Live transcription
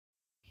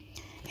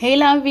Hey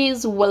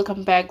lovies,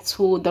 welcome back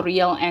to the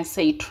Real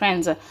SA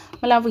Trends.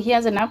 My love,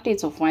 here's an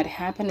update of what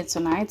happened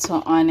tonight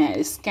on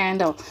a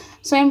scandal.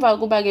 So emva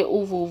kuba ke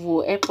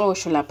uvuvu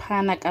exosho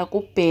laphana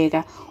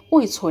kakubheka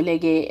uyithole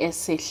ke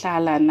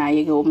esehlala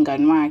naye ke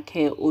umngani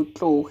wakhe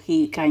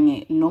uTlohi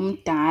kanye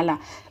nomdala.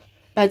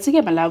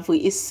 But-ke malavu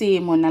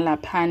isimo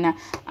nalaphana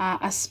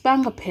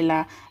asibanga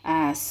phela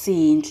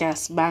sinhle,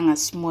 asibanga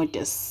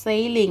smooth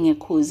sailing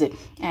kuze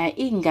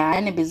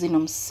ingane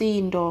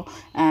bezinomsindo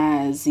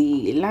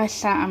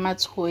zilahla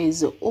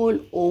ama-toys all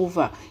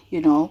over,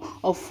 you know,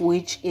 of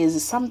which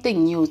is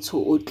something new to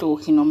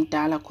uTlohi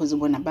nomdala because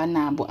bona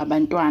banabo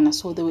abantwana,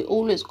 so they were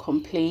always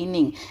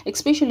complaining,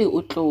 especially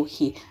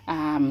uTlohi.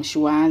 She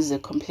was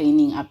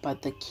complaining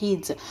about the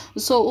kids,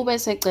 so ube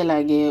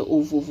secela ke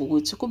uvuvu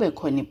ukuthi kube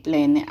khona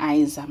iplan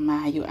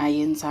ayizamayo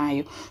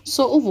ayenzayo.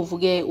 So uvuvu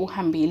ke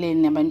uhambile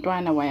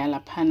nabantwana waya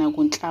laphana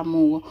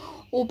kuNhlamulo,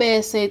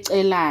 ubese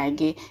cela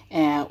ke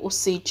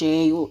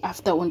uCJ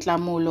after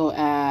uNhlamulo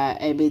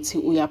ebethi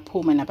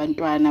uyaphuma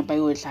nabantwana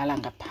bayodlala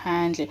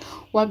ngaphandle,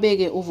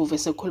 wabeke uvuvu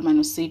esekhuluma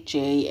noCJ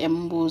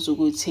embuza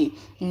ukuthi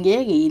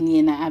ngeke yini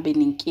yena abe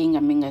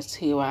nenkinga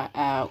mengathiwa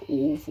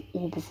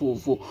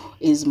uvuvu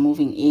is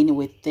moving in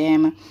with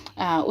them.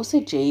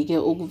 uCJ ke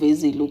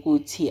ukuvezile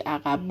ukuthi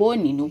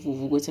akaboni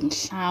uvuvu ukuthi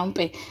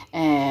mhlawumbe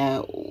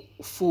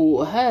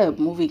for her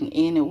moving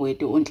in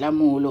with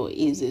uNhlamulo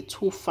is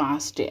too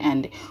fast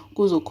and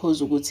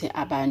kuzokhoza ukuthi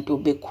abantu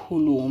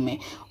bekhulume.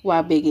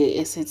 Wabeke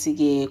esithi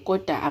ke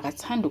kodwa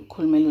akathanda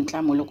ukukhulumela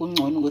uNhlamulo,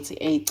 kungcono ukuthi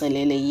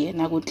eyicelele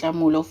yena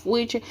kuNhlamulo, of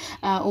which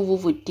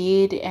uvuvu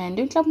did, and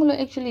uNhlamulo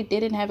actually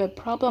didn't have a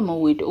problem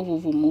with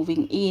uvuvu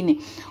moving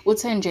in.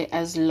 Uthe nje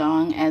as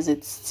long as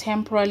it's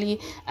temporarily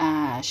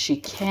she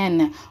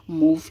can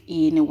move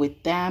in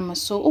with them.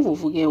 So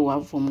uvuvu ke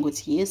wavuma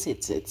ukuthi yes,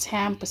 it's a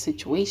temp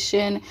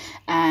situation,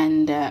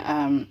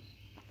 and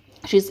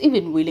she's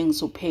even willing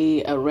to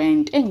pay a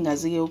rent.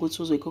 Engaziyo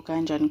ukuthi uzoyikhokha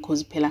kanjani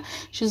because phela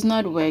she's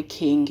not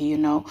working, you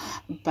know.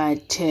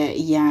 But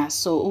yeah,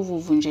 so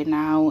uvuvu nje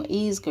now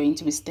is going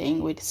to be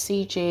staying with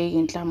CJ,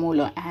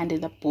 Nhlamulo, and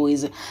the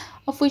boys,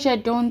 of which I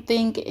don't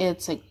think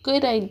it's a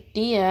good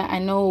idea. I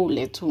know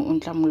lethu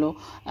uNhlamulo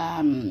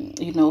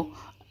you know,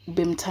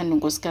 bemthanda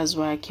unkosikazi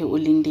wakhe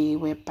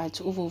uLindiwe, but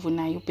uvuvu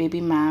nayo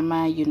baby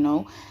mama, you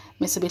know,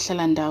 mase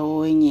behlala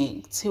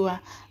ndawonye kuthiwa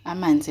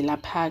amanzi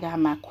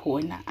laphakama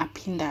khona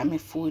aphindame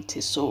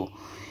futhi. So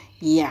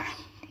yeah,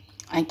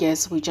 I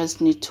guess we just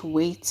need to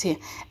wait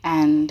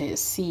and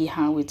see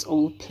how it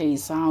all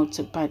plays out.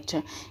 But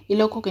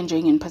ilokho ke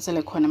nje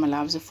nginiphathele khona my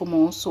loves. For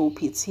more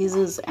soapy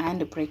teasers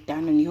and a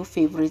breakdown on your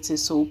favorite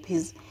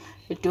soapies,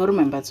 do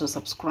remember to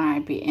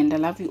subscribe, and I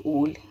love you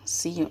all.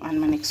 See you on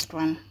my next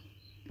one.